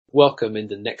Welcome. In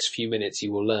the next few minutes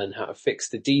you will learn how to fix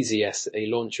the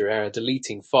DZSA launcher error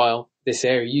deleting file. This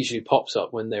error usually pops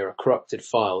up when there are corrupted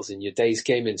files in your DayZ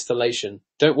game installation.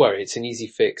 Don't worry, it's an easy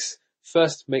fix.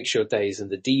 First, make sure DayZ and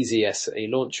the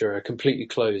DZSA launcher are completely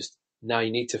closed. Now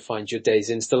you need to find your DayZ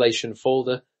installation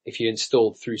folder. If you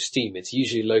installed through Steam, it's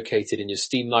usually located in your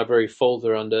Steam library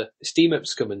folder under Steam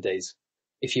Apps and DayZ.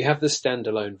 If you have the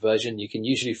standalone version, you can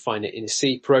usually find it in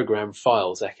C program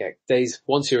files DayZ.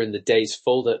 Once you're in the DayZ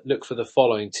folder, look for the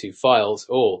following two files,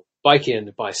 or ByKey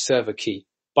and by server key.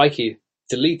 ByKey,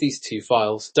 delete these two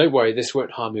files. Don't worry, this won't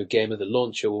harm your game, and the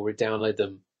launcher will re-download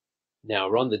them. Now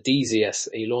run the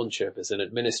DZSA launcher as an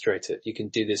administrator. You can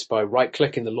do this by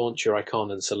right-clicking the launcher icon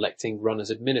and selecting Run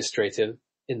as Administrator.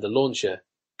 In the launcher,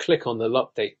 click on the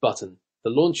Update button. The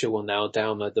launcher will now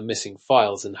download the missing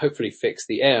files and hopefully fix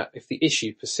the error. If the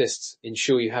issue persists,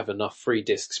 ensure you have enough free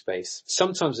disk space.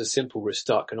 Sometimes a simple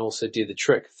restart can also do the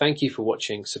trick. Thank you for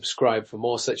watching. Subscribe for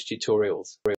more such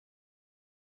tutorials.